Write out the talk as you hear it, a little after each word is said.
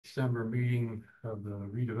December meeting of the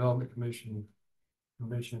Redevelopment Commission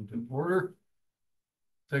to order.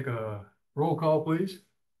 Take a roll call, please.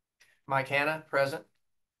 Mike Hanna, present.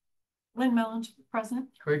 Lynn Mullins, present.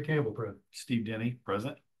 Craig Campbell, present. Steve Denny,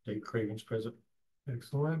 present. Dave Craven's present.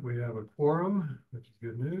 Excellent. We have a quorum, which is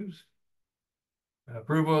good news.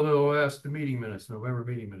 Approval of the last meeting minutes, November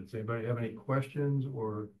meeting minutes. Anybody have any questions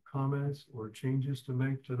or comments or changes to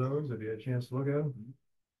make to those? Have you had a chance to look at them?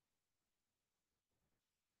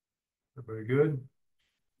 Everybody good?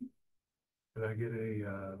 Did I get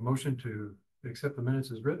a motion to accept the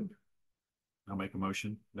minutes as written? I'll make a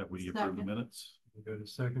motion that we approve the minutes. We got a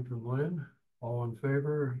second from Lynn. All in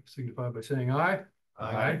favor, signify by saying aye.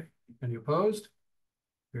 Aye. Any opposed?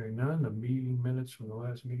 Hearing none, the meeting minutes from the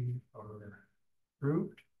last meeting are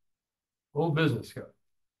approved. Old business, Scott.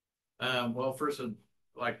 Well, first I'd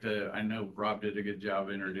like to, I know Rob did a good job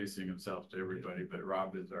introducing himself to everybody, but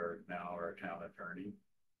Rob is now our town attorney.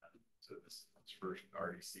 So this is first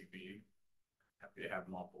RDCB. Happy to have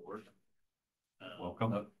him on board.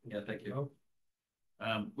 Welcome. Yeah, thank you.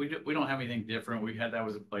 We don't have anything different. We had that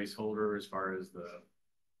was a placeholder as far as the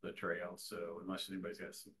trail. So unless anybody's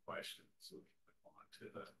got some questions, we'll move on to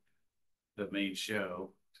the main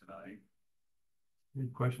show tonight. Any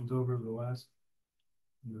questions over the last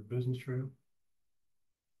business trail?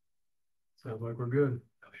 Sounds like we're good.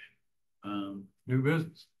 Okay. New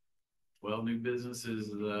business. Well, new business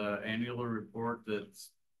is the annual report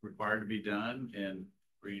that's required to be done, and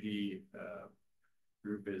Reedy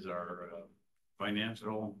Group is our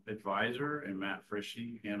financial advisor, and Matt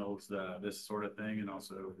Frishy handles this sort of thing, and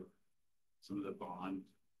also some of the bond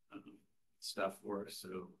stuff for us.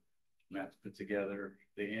 So Matt's put together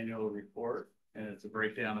the annual report, and it's a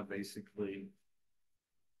breakdown of basically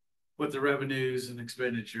what the revenues and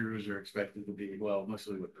expenditures are expected to be. Well,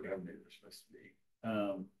 mostly what the revenues are supposed to be.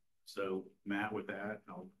 So Matt, with that,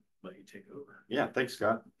 I'll let you take over. Yeah, thanks,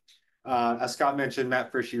 Scott. As Scott mentioned,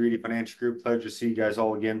 Matt Frishy, Reedy Financial Group. Pleasure to see you guys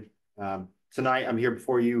all again. Tonight, I'm here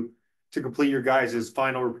before you to complete your guys'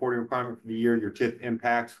 final reporting requirement for the year, your TIF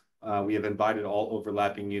impact. We have invited all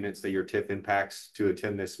overlapping units that your TIF impacts to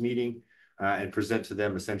attend this meeting and present to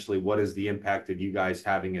them essentially what is the impact of you guys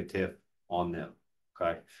having a TIF on them.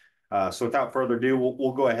 Okay. So without further ado,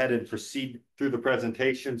 we'll go ahead and proceed through the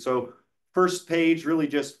presentation. So first page, really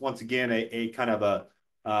just once again, a kind of a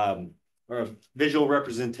visual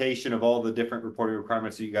representation of all the different reporting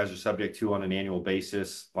requirements that you guys are subject to on an annual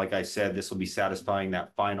basis. Like I said, this will be satisfying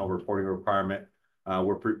that final reporting requirement.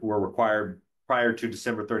 We're required prior to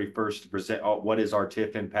December 31st to present what is our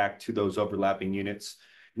TIF impact to those overlapping units.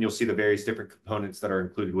 And you'll see the various different components that are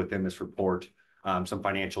included within this report. Some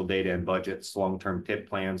financial data and budgets, long-term TIF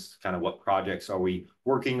plans, kind of what projects are we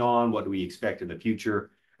working on, what do we expect in the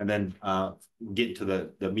future, and then get into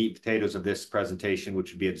the meat and potatoes of this presentation,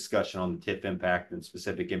 which would be a discussion on the TIF impact and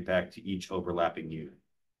specific impact to each overlapping unit.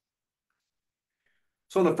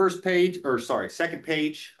 So on the first page, or sorry, second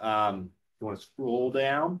page, you want to scroll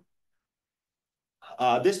down.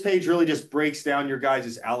 This page really just breaks down your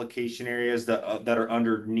guys' allocation areas that are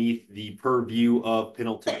underneath the purview of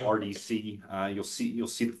Pendleton RDC. You'll see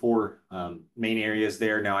the four main areas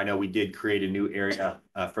there. Now I know we did create a new area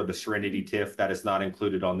for the Serenity TIF that is not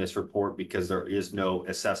included on this report because there is no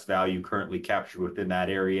assessed value currently captured within that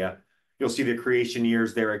area. You'll see the creation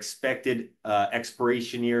years, their expected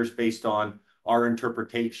expiration years based on our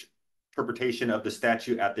interpretation of the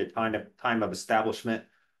statute at the time of establishment.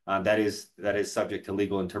 That is subject to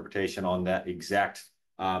legal interpretation on that exact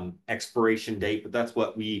expiration date, but that's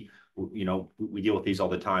what we deal with these all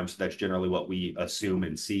the time. So that's generally what we assume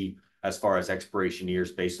and see as far as expiration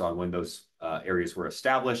years based on when those areas were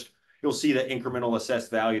established. You'll see the incremental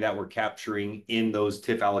assessed value that we're capturing in those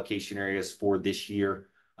TIF allocation areas for this year,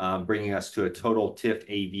 bringing us to a total TIF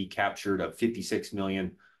AV captured of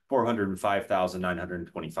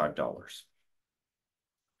 $56,405,925.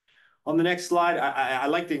 On the next slide, I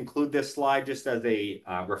like to include this slide just as a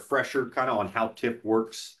refresher kind of on how TIF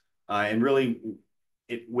works. And really,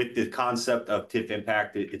 with the concept of TIF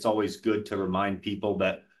impact, it's always good to remind people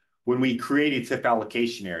that when we create a TIF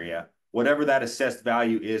allocation area, whatever that assessed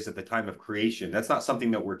value is at the time of creation, that's not something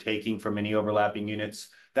that we're taking from any overlapping units.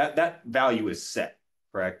 That value is set,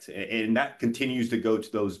 correct? And that continues to go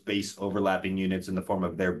to those base overlapping units in the form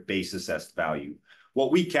of their base assessed value.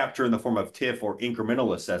 What we capture in the form of TIF or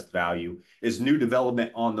incremental assessed value is new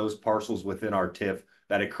development on those parcels within our TIF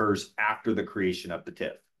that occurs after the creation of the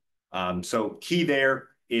TIF. So key there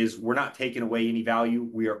is we're not taking away any value.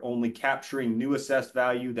 We are only capturing new assessed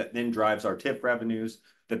value that then drives our TIF revenues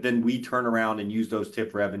that then we turn around and use those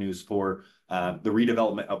TIF revenues for the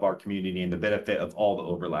redevelopment of our community and the benefit of all the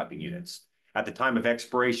overlapping units. At the time of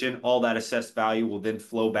expiration, all that assessed value will then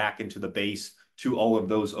flow back into the base to all of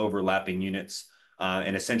those overlapping units.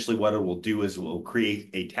 And essentially what it will do is it will create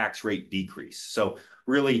a tax rate decrease. So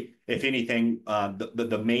really, if anything,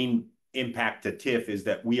 the main impact to TIF is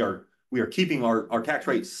that we are keeping our tax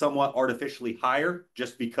rate somewhat artificially higher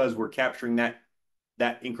just because we're capturing that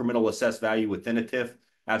incremental assessed value within a TIF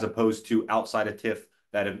as opposed to outside a TIF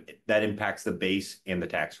that impacts the base and the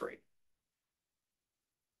tax rate.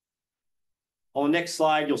 On the next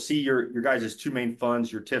slide, you'll see your guys' two main funds,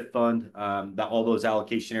 your TIF fund, that all those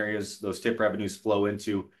allocation areas, those TIF revenues flow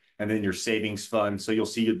into, and then your savings fund. So you'll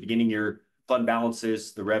see at the beginning your fund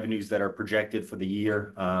balances, the revenues that are projected for the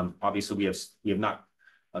year. Obviously, we have not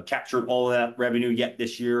captured all of that revenue yet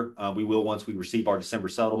this year. We will once we receive our December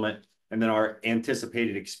settlement, and then our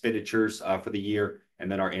anticipated expenditures for the year, and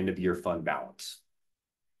then our end of year fund balance.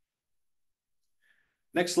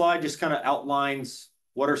 Next slide just kind of outlines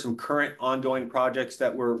what are some current ongoing projects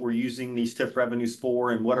that we're using these TIF revenues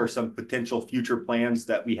for, and what are some potential future plans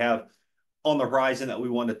that we have on the horizon that we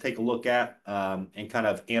want to take a look at and kind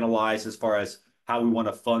of analyze as far as how we want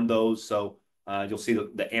to fund those. So you'll see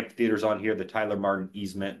the amphitheaters on here, the Tyler Martin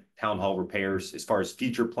easement, town hall repairs. As far as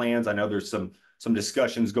future plans, I know there's some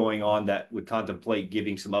discussions going on that would contemplate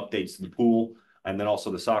giving some updates to the pool, and then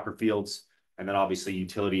also the soccer fields. And then obviously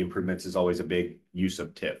utility improvements is always a big use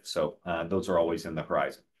of TIF. So those are always in the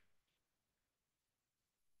horizon.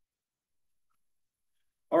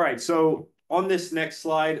 All right, so on this next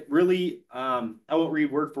slide, really, I won't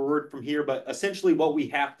read word for word from here, but essentially what we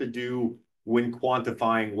have to do when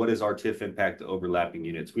quantifying what is our TIF impact to overlapping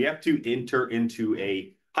units, we have to enter into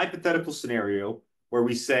a hypothetical scenario where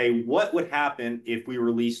we say, what would happen if we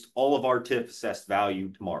released all of our TIF assessed value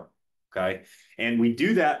tomorrow? Okay. And we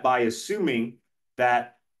do that by assuming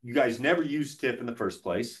that you guys never used TIF in the first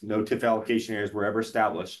place. No TIF allocation areas were ever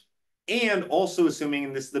established. And also assuming,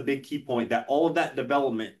 and this is the big key point, that all of that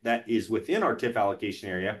development that is within our TIF allocation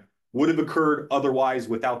area would have occurred otherwise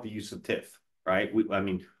without the use of TIF, right?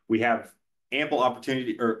 We have ample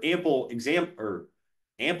opportunity or ample examples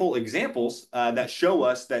that show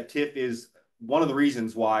us that TIF is one of the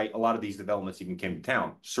reasons why a lot of these developments even came to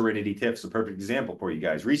town. Serenity TIF is a perfect example for you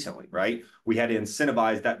guys recently, right? We had to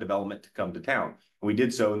incentivize that development to come to town. And we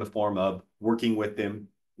did so in the form of working with them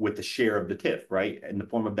with the share of the TIF, right? In the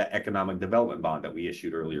form of that economic development bond that we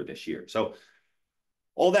issued earlier this year. So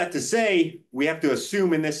all that to say, we have to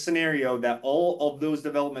assume in this scenario that all of those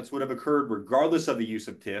developments would have occurred regardless of the use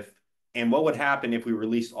of TIF, and what would happen if we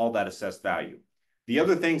released all that assessed value. The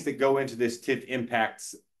other things that go into this TIF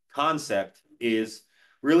impacts concept is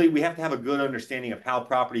really we have to have a good understanding of how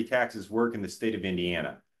property taxes work in the state of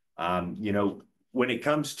Indiana. You know, when it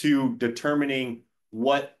comes to determining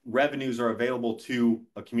what revenues are available to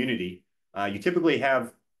a community, you typically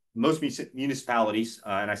have most municipalities,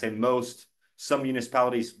 and I say most, some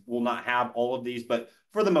municipalities will not have all of these, but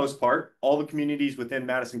for the most part, all the communities within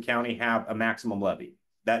Madison County have a maximum levy.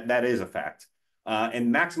 That is a fact.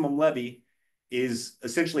 And maximum levy is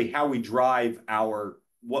essentially how we drive our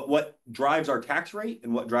what drives our tax rate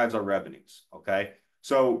and what drives our revenues. Okay,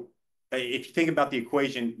 so if you think about the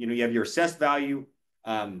equation, you know, you have your assessed value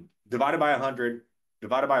divided by 100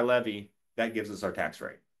 divided by levy, that gives us our tax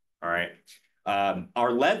rate. All right,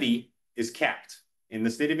 our levy is capped in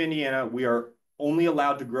the state of Indiana. We are only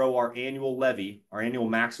allowed to grow our annual levy, our annual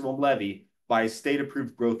maximum levy, by a state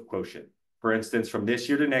approved growth quotient. For instance, from this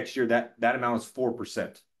year to next year, that amount is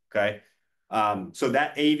 4%. Okay. So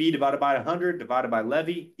that AV divided by 100 divided by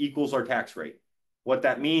levy equals our tax rate. What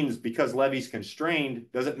that means, because levy is constrained,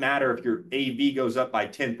 doesn't matter if your AV goes up by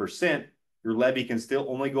 10%, your levy can still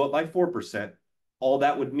only go up by 4%. All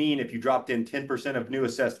that would mean, if you dropped in 10% of new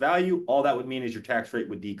assessed value, all that would mean is your tax rate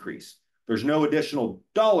would decrease. There's no additional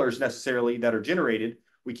dollars necessarily that are generated.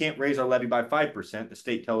 We can't raise our levy by 5%. The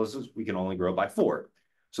state tells us we can only grow by 4%.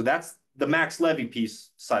 So that's the max levy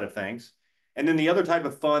piece side of things. And then the other type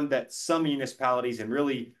of fund that some municipalities, and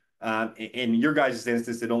really in your guys'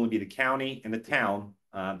 instance, it'd only be the county and the town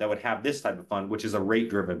that would have this type of fund, which is a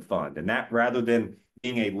rate-driven fund. And that, rather than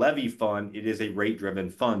being a levy fund, it is a rate-driven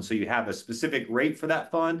fund. So you have a specific rate for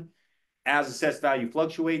that fund. As assessed value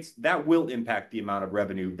fluctuates, that will impact the amount of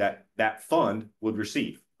revenue that that fund would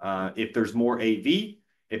receive. If there's more AV,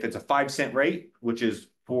 if it's a 5-cent rate, which is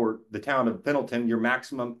for the town of Pendleton, your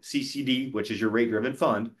maximum CCD, which is your rate-driven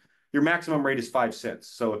fund, your maximum rate is 5 cents.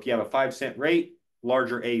 So if you have a 5-cent rate,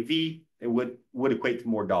 larger AV, it would equate to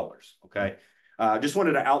more dollars. Okay. Just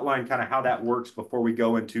wanted to outline kind of how that works before we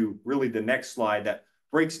go into really the next slide that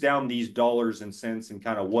breaks down these dollars and cents and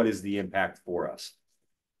kind of what is the impact for us.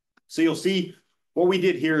 So you'll see what we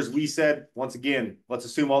did here is we said, once again, let's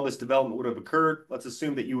assume all this development would have occurred. Let's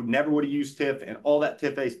assume that you would never would have used TIF and all that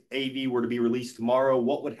TIF AV were to be released tomorrow.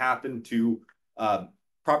 What would happen to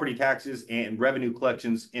property taxes and revenue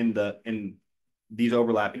collections in these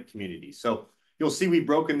overlapping communities? So you'll see we've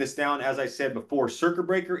broken this down, as I said before, circuit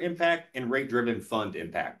breaker impact and rate-driven fund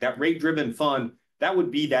impact. That rate-driven fund, that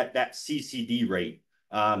would be that CCD rate.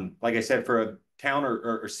 Like I said, for a town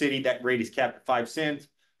or city, that rate is capped at 5 cents.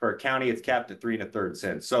 For a county, it's capped at 3 1/3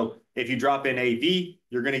 cents. So if you drop in AV,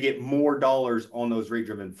 you're going to get more dollars on those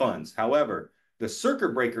rate-driven funds. However, the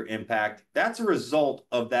circuit breaker impact, that's a result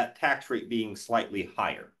of that tax rate being slightly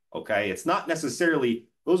higher. Okay, it's not necessarily,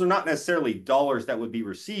 those are not necessarily dollars that would be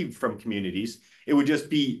received from communities. It would just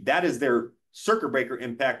be, that is their circuit breaker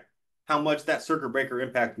impact, how much that circuit breaker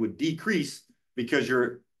impact would decrease because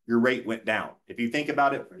your rate went down. If you think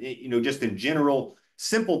about it, you know, just in general,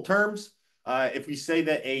 simple terms, if we say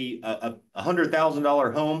that a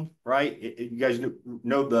 $100,000 home, right? You guys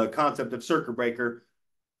know the concept of circuit breaker.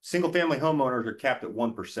 Single family homeowners are capped at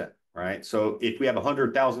 1%, right? So if we have a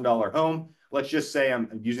 $100,000 home, let's just say,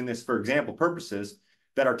 I'm using this for example purposes,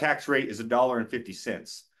 that our tax rate is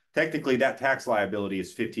 $1.50. Technically, that tax liability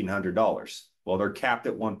is $1,500. Well, they're capped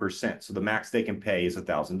at 1%. So the max they can pay is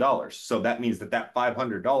 $1,000. So that means that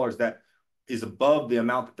 $500 that is above the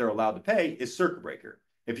amount that they're allowed to pay is circuit breaker.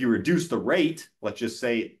 If you reduce the rate, let's just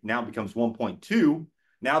say it now becomes 1.2,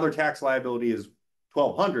 now their tax liability is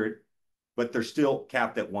 $1,200, but they're still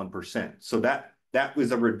capped at 1%. So that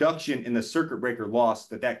was a reduction in the circuit breaker loss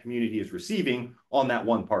that community is receiving on that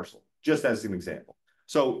one parcel, just as an example.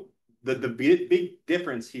 So the big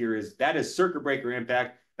difference here is that is circuit breaker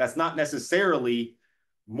impact. That's not necessarily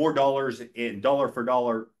more dollars in dollar for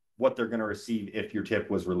dollar what they're going to receive if your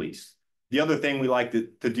TIF was released. The other thing we like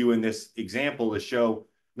to do in this example is show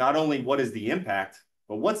not only what is the impact,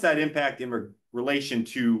 but what's that impact in relation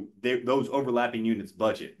to those overlapping units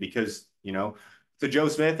budget? Because, you know, to Joe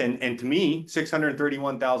Smith and to me,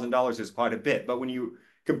 $631,000 is quite a bit. But when you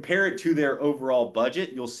compare it to their overall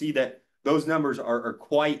budget, you'll see that those numbers are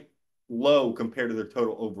quite low compared to their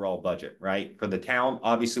total overall budget, right? For the town,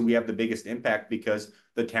 obviously, we have the biggest impact because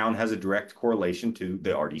the town has a direct correlation to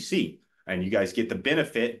the RDC. And you guys get the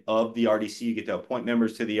benefit of the RDC. You get to appoint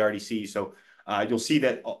members to the RDC. So you'll see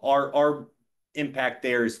that our impact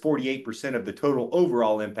there is 48% of the total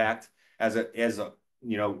overall impact as a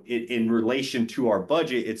you know, in relation to our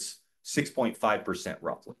budget, it's 6.5%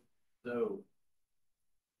 roughly. So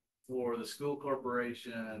for the school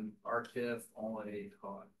corporation, our TIF only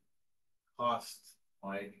cost,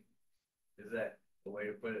 like, is that the way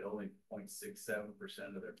to put it, only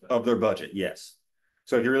 0.67% of their budget? Of their budget, yes.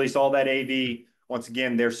 So if you release all that AV, once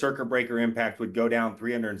again, their circuit breaker impact would go down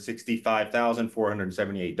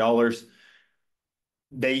 $365,478.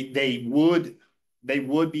 They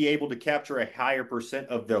would be able to capture a higher percent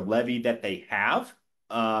of the levy that they have.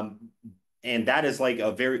 And that is like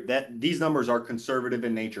these numbers are conservative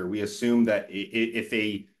in nature. We assume that if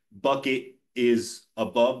a bucket is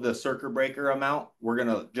above the circuit breaker amount, we're going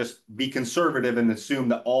to just be conservative and assume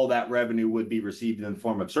that all that revenue would be received in the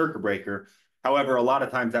form of circuit breaker. However, a lot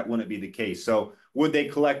of times that wouldn't be the case. So would they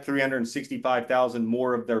collect $365,000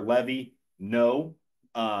 more of their levy? No.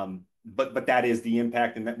 But that is the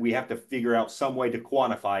impact, and that we have to figure out some way to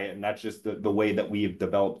quantify it. And that's just the way that we have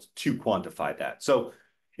developed to quantify that. So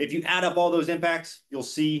if you add up all those impacts, you'll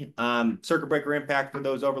see circuit breaker impact for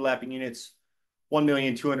those overlapping units,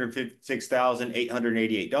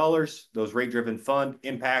 $1,256,888. Those rate-driven fund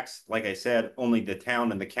impacts, like I said, only the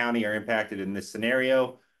town and the county are impacted in this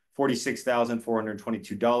scenario.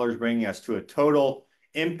 $46,422, bringing us to a total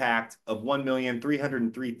impact of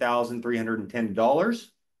 $1,303,310.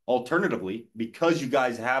 Alternatively, because you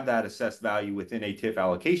guys have that assessed value within a TIF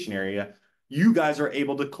allocation area, you guys are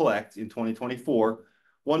able to collect in 2024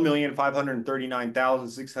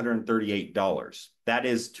 $1,539,638. That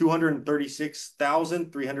is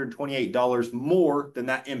 $236,328 more than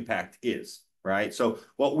that impact is, right? So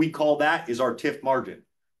what we call that is our TIF margin,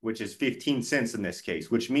 which is 15 cents in this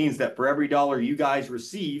case, which means that for every dollar you guys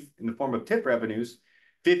receive in the form of TIF revenues,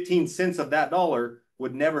 15 cents of that dollar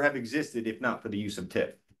would never have existed if not for the use of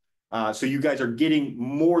TIF. So you guys are getting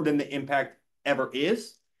more than the impact ever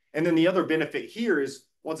is. And then the other benefit here is,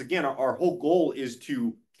 once again, our whole goal is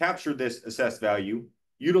to capture this assessed value,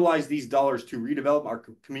 utilize these dollars to redevelop our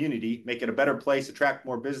community, make it a better place, attract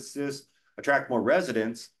more businesses, attract more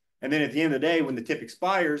residents. And then at the end of the day, when the TIF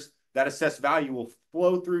expires, that assessed value will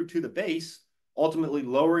flow through to the base, ultimately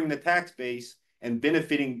lowering the tax base and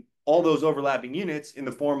benefiting all those overlapping units in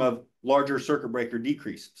the form of larger circuit breaker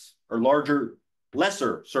decreases, or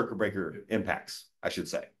lesser circuit breaker impacts, I should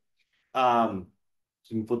say.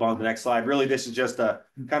 So you can flip on to the next slide. Really, this is just a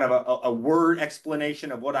kind of a word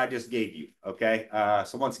explanation of what I just gave you. Okay.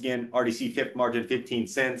 So once again, RDC TIF margin 15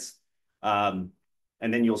 cents. And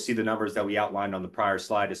then you'll see the numbers that we outlined on the prior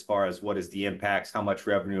slide as far as what is the impacts, how much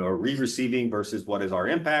revenue are we receiving versus what is our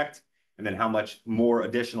impact, and then how much more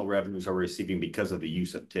additional revenues are we receiving because of the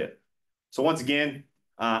use of TIF. So once again,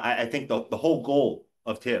 I think the whole goal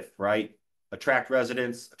of TIF, right? Attract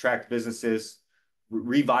residents, attract businesses,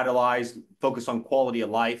 revitalize, focus on quality of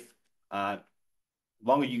life. As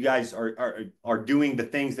long as you guys are doing the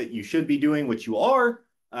things that you should be doing, which you are,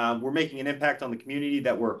 we're making an impact on the community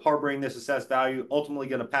that we're harboring this assessed value, ultimately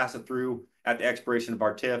going to pass it through at the expiration of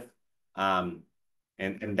our TIF.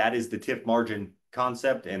 And that is the TIF margin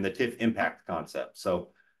concept and the TIF impact concept. So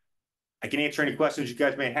I can answer any questions you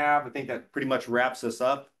guys may have. I think that pretty much wraps us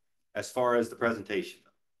up as far as the presentation.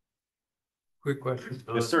 Quick question.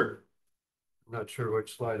 Yes, sir. I'm not sure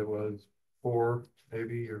which slide it was, 4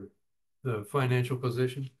 maybe, or the financial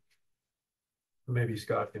position. Maybe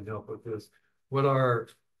Scott can help with this.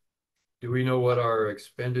 Do we know what our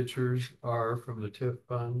expenditures are from the TIF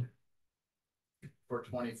fund? For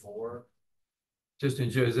 24. Just in,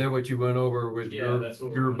 is that what you went over with That's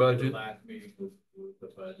what your budget? Last meeting was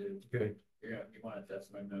the budget. Okay. Yeah, if you want to test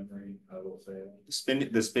my memory, I will say.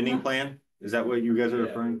 The spending plan, is that what you guys are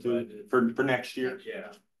referring to for next year?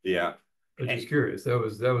 Yeah. Yeah. I'm just curious. That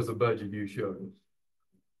was the budget you showed us.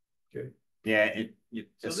 Okay. Yeah.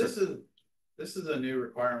 So this is a new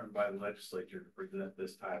requirement by the legislature to present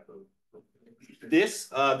this type of.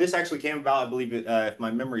 This actually came about, I believe, if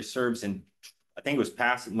my memory serves, I think it was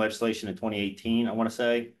passed in legislation in 2018, I want to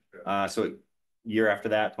say. So year after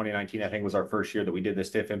that, 2019, I think was our first year that we did this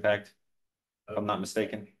TIF impact, if I'm not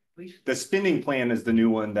mistaken. The spending plan is the new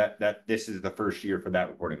one that this is the first year for that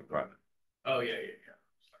reporting requirement. Oh, yeah.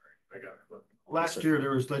 Sorry, I got it. Last year,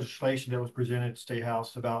 there was legislation that was presented at State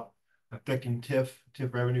House about affecting TIF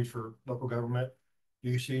revenues for local government. Do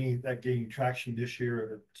you see that gaining traction this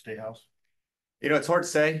year at State House? It's hard to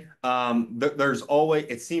say. There's always,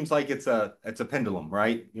 it seems like it's a pendulum,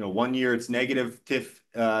 right? One year it's negative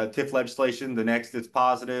TIF legislation, the next it's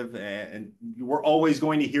positive, and we're always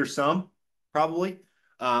going to hear some, probably.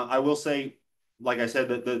 I will say, like I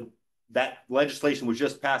said, that legislation was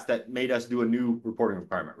just passed that made us do a new reporting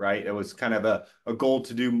requirement, right? It was kind of a goal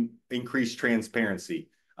to do increased transparency.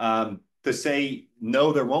 To say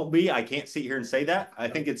no, there won't be, I can't sit here and say that. I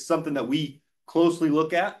think it's something that we closely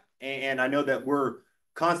look at. And I know that we're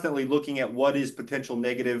constantly looking at what is potential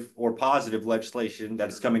negative or positive legislation that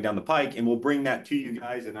is coming down the pike, and we'll bring that to you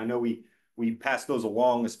guys. And I know we pass those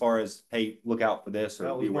along as far as, hey, look out for this. Or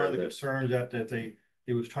that was one of the concerns that they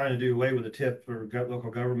was trying to do away with the TIF for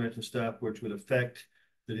local governments and stuff, which would affect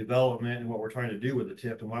the development and what we're trying to do with the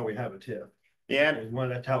TIF and why we have a TIF. Yeah,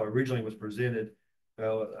 that's how it originally was presented.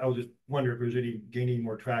 I was just wondering if there's any gaining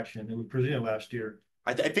more traction. It was presented last year.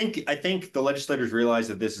 I think the legislators realize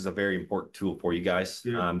that this is a very important tool for you guys,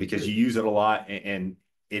 because you use it a lot, and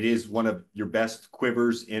it is one of your best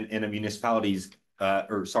quivers in a municipality's,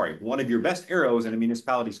 one of your best arrows in a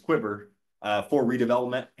municipality's quiver for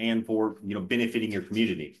redevelopment and for benefiting your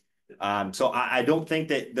community. So I don't think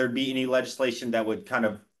that there'd be any legislation that would kind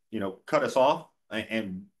of cut us off.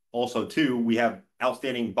 And also too, we have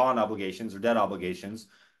outstanding bond obligations or debt obligations.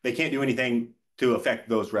 They can't do anything to affect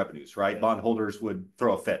those revenues, right? Bondholders would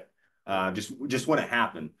throw a fit. Just wouldn't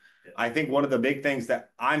happen. I think one of the big things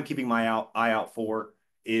that I'm keeping my eye out for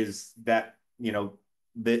is that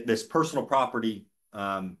this personal property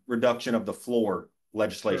reduction of the floor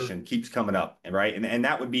legislation keeps coming up, right? And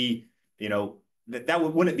that would be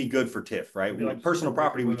wouldn't be good for TIF, right? Yeah. Personal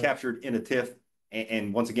property we captured in a TIF,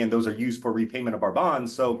 and once again, those are used for repayment of our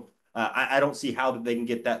bonds. So I don't see how they can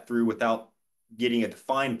get that through without getting a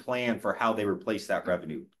defined plan for how they replace that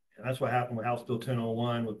revenue. And that's what happened with House Bill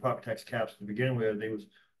 1001 with property tax caps to begin with. They was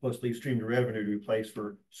supposed to leave stream of revenue to replace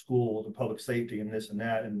for schools and public safety and this and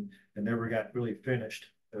that, and it never got really finished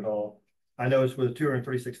at all. I know it's with a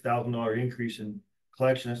 $236,000 increase in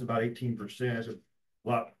collection. That's about 18%. That's a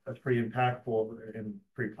lot. That's pretty impactful and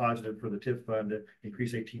pretty positive for the TIF fund to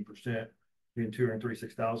increase 18%, being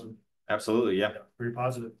 $236,000. Absolutely, yeah. Pretty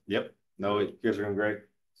positive. Yep. No, you guys are doing great.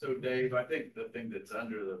 So Dave, I think the thing that's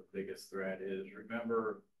under the biggest threat is,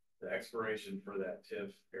 remember the expiration for that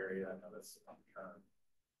TIF area. I know that's on term.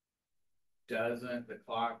 Doesn't the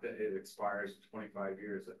clock that it expires in 25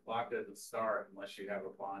 years, the clock doesn't start unless you have a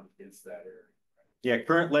bond against that area. Yeah,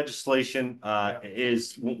 current legislation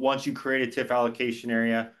is once you create a TIF allocation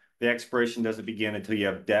area, the expiration doesn't begin until you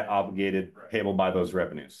have debt obligated payable by those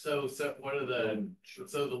revenues. So what are the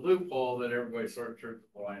loophole that everybody sort of turns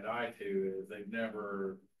a blind eye to is they've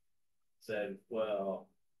never said, well,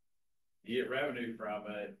 you get revenue from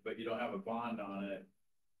it, but you don't have a bond on it,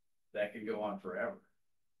 that could go on forever.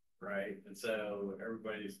 Right? And so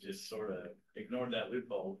everybody's just sort of ignored that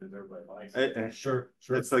loophole because everybody likes it. Sure.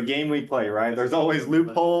 It's the game we play, right? There's always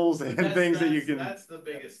loopholes and things that you can. That's the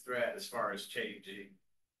biggest threat as far as changing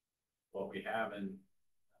what we have. And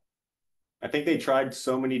I think they tried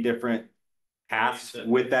so many different paths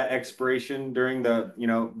with that expiration during the,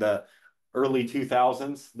 the early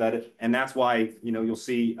 2000s and that's why, you'll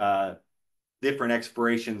see different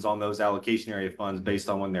expirations on those allocation area funds based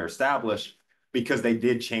on when they're established, because they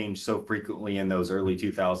did change so frequently in those early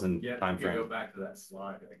 2000 yeah, time if you go frames. back to that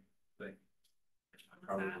slide, I think.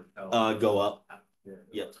 Go up. Yeah.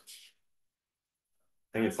 Yep.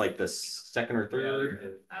 I think it's like the second or Yeah, third. there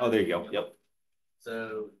it is. Oh, there you go. Yep.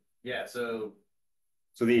 So, yeah, so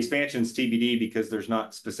So the expansion's TBD because there's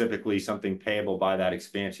not specifically something payable by that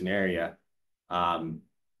expansion area.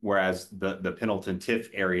 Whereas the Pendleton TIF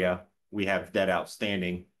area, we have debt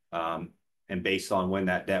outstanding. And based on when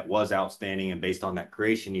that debt was outstanding and based on that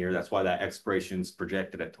creation year, that's why that expiration is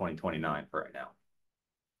projected at 2029 for right now.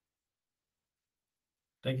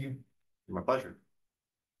 Thank you. My pleasure.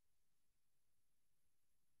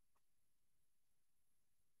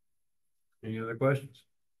 Any other questions?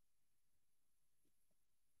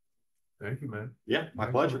 Thank you, man. Yeah, my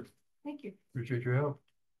pleasure. Thank you. Appreciate your help.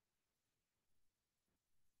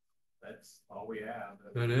 that's all we have.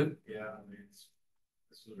 That it? Yeah, I mean,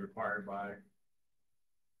 this was required by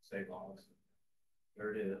state laws.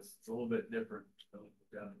 There it is. It's a little bit different than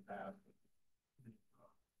down the path.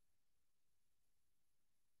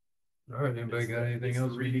 All right, anybody got anything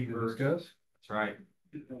else we need to discuss? That's right.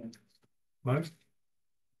 Mike?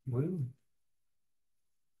 Well.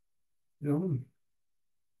 Gentlemen?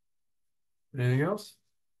 Anything else?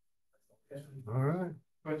 All right.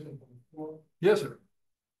 Question for Yes, sir.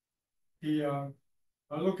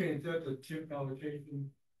 I'm looking at the chip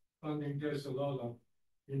allocation funding, there's a lot of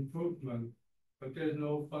improvement, but there's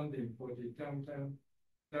no funding for the downtown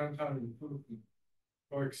improvement.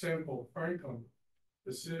 For example, Franklin,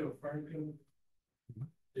 the city of Franklin,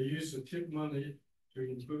 they use the tip money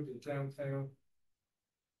to improve the downtown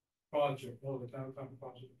project, or the downtown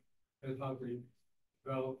project. That's how they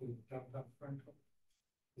develop in downtown Franklin.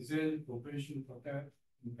 Is there any provision for that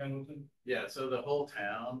in Pendleton? Yeah, so the whole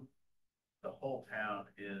town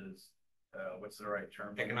is, what's the right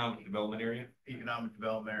term? Economic development area. Economic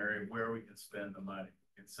development area where we can spend the money.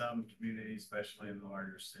 In some communities, especially in the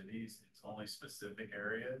larger cities, it's only specific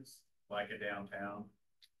areas like a downtown.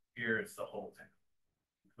 Here it's the whole town,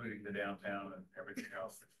 including the downtown and everything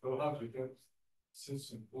else. So how to get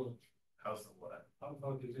system work? How's the what? How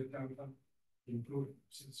does it downtown improve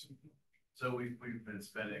system? So we've been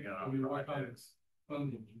spending I on mean, what kind of projects.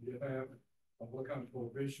 funding do you have? Or what kind of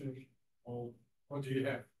provision? Or what do you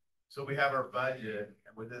have? So we have our budget,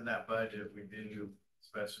 and within that budget, we do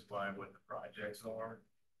specify what the projects are.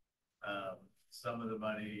 Some of the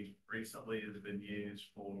money recently has been used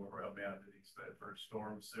for, for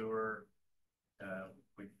storm sewer.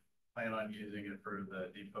 We plan on using it for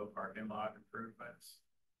the depot parking lot improvements.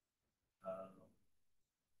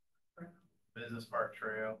 Business Park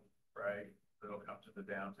Trail, right? That'll come to the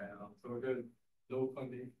downtown. So there's no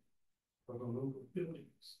funding for the local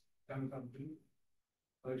buildings, downtown buildings,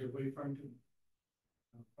 like a Wayfront,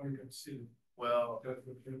 Franklin City. Well, That's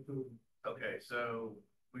what they're doing. okay, so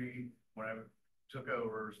when I took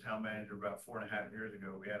over as town manager about 4.5 years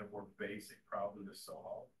ago, we had a more basic problem to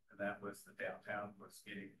solve, and that was the downtown was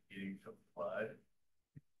getting to flood.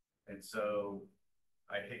 And so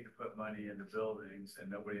I hate to put money into buildings,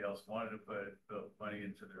 and nobody else wanted to put money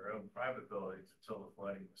into their own private buildings until the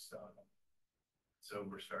flooding was stopped. So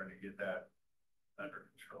we're starting to get that under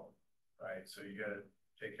control, right? So you got to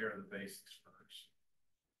take care of the basics first.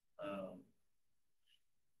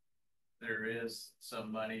 There is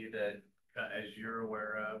some money that, as you're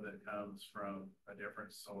aware of, that comes from a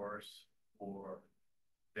different source for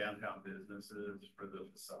downtown businesses for the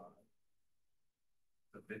facade.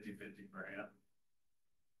 The 50/50 grant.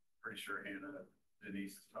 Pretty sure Hannah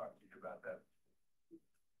Denise has talked to you about that.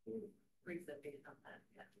 Brings the date on that,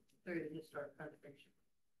 yeah, through the historic preservation.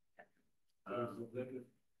 There's a limit,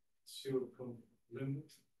 zero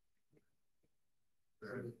limit.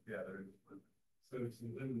 Yeah, there is. So it's a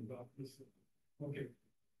limit of this. Okay,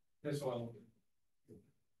 that's all.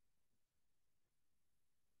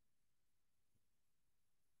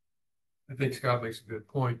 I think Scott makes a good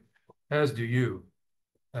point, as do you.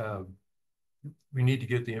 We need to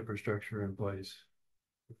get the infrastructure in place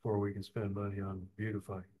before we can spend money on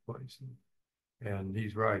beautifying the place. And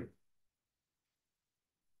he's right.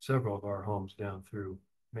 Several of our homes down through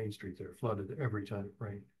Main Street there flooded every time it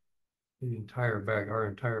rained. Our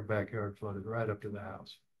entire backyard flooded right up to the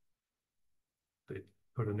house. They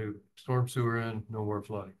put a new storm sewer in, no more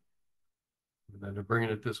flooding. And then they're bringing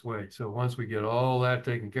it this way. So once we get all that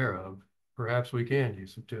taken care of, perhaps we can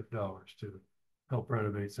use some tip dollars to help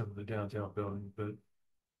renovate some of the downtown buildings, but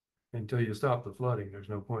until you stop the flooding, there's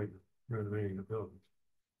no point in renovating the buildings.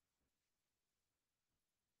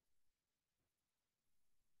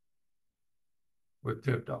 With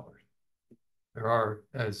tip dollars. There are,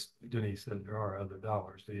 as Denise said, there are other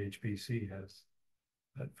dollars. The HPC has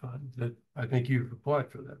that fund that I think you've applied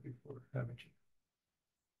for that before, haven't you?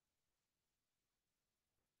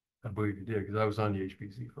 I believe you did, because I was on the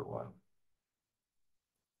HPC for a while.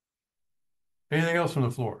 Anything else from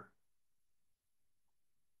the floor?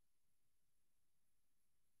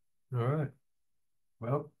 All right.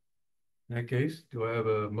 Well, in that case, do I have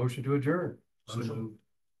a motion to adjourn? Motion.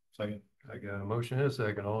 Second. I got a motion and a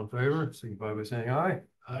second. All in favor, signify by saying aye.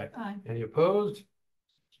 Aye. Aye. Any opposed?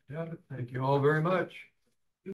 Got it. Thank you all very much.